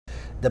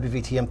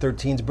WVTM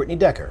 13's Brittany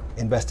Decker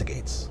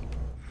investigates.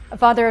 A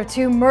father of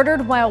two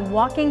murdered while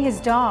walking his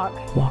dog.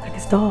 Walking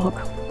his dog.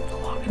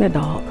 Walking the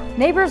dog.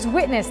 Neighbors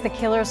witnessed the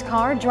killer's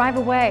car drive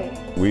away.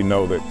 We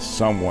know that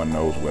someone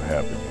knows what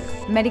happened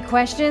here. Many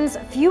questions,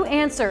 few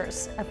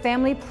answers. A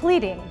family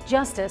pleading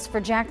justice for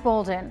Jack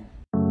Bolden.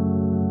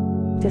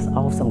 Just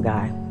awesome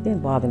guy. Didn't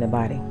bother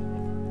anybody.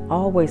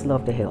 Always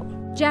loved to help.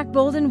 Jack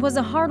Bolden was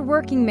a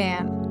hard-working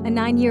man, a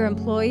 9-year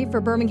employee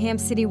for Birmingham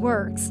City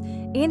Works,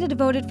 and a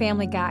devoted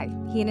family guy.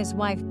 He and his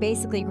wife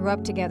basically grew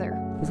up together.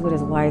 He was with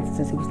his wife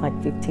since he was like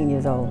 15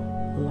 years old.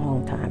 A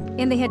long time.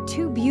 And they had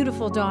 2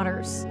 beautiful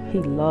daughters. He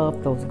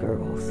loved those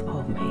girls.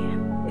 Oh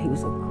man, he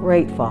was a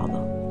great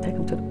father. Take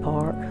them to the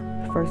park,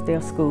 first day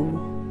of school,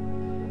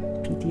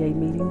 PTA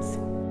meetings.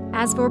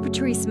 As for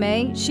Patrice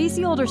May, she's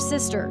the older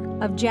sister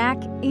of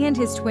Jack and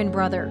his twin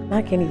brother.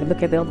 I can't even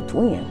look at the other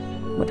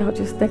twin without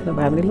just thinking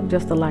about them. They look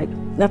just alike.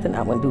 Nothing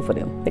I wouldn't do for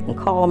them. They can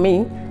call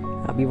me,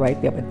 I'll be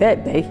right there. But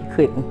that day, he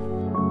couldn't.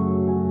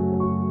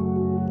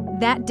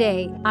 That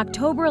day,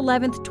 October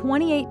 11th,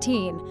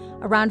 2018,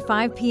 around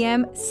 5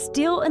 p.m.,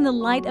 still in the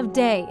light of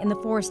day in the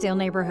Forestdale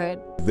neighborhood.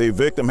 The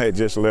victim had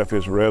just left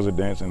his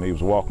residence and he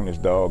was walking his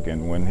dog,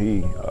 and when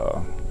he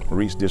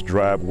reached this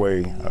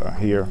driveway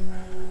here,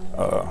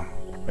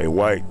 a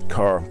white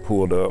car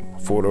pulled up,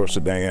 4-door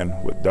sedan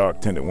with dark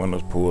tinted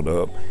windows pulled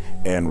up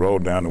and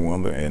rolled down the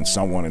window, and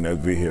someone in that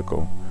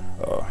vehicle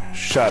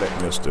shot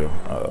at Mr.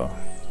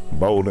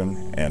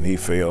 Bolden, and he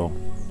fell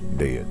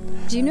dead.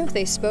 Do you know if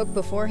they spoke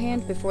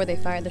beforehand, before they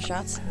fired the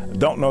shots?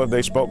 Don't know if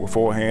they spoke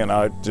beforehand.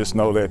 I just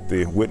know that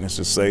the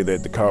witnesses say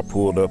that the car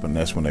pulled up and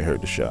that's when they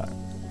heard the shot.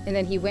 And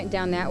then he went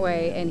down that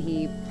way and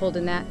he pulled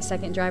in that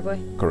second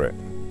driveway? Correct.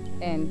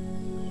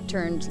 And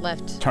turned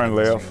left? Turned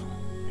left,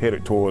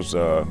 headed towards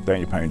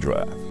Daniel Payne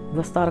Drive.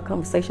 We'll start a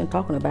conversation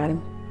talking about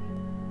him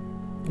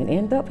and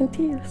end up in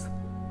tears.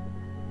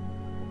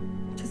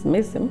 Just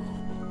miss him.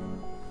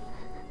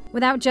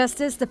 Without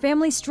justice, the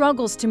family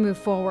struggles to move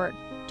forward.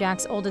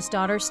 Jack's oldest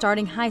daughter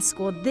starting high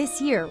school this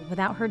year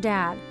without her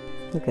dad.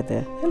 Look at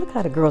that. And look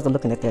how the girls are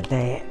looking at their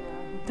dad.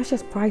 That's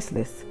just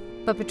priceless.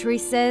 But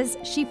Patrice says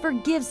she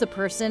forgives the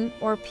person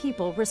or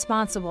people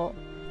responsible.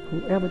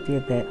 Whoever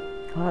did that,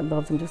 God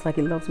loves him just like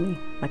he loves me,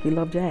 like he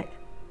loved Jack.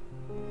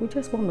 We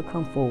just want him to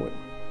come forward.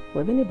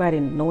 Well, if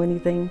anybody know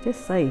anything,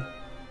 just say,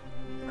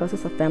 because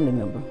it's a family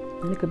member,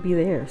 and it could be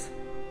theirs.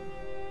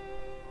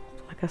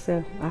 Like I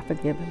said, I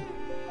forgive him.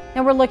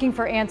 Now we're looking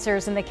for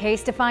answers in the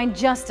case to find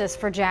justice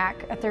for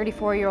Jack, a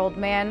 34-year-old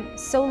man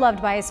so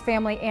loved by his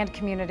family and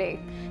community.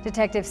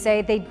 Detectives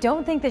say they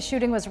don't think the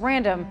shooting was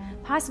random,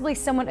 possibly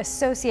someone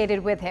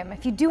associated with him.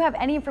 If you do have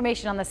any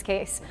information on this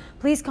case,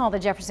 please call the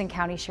Jefferson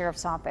County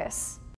Sheriff's Office.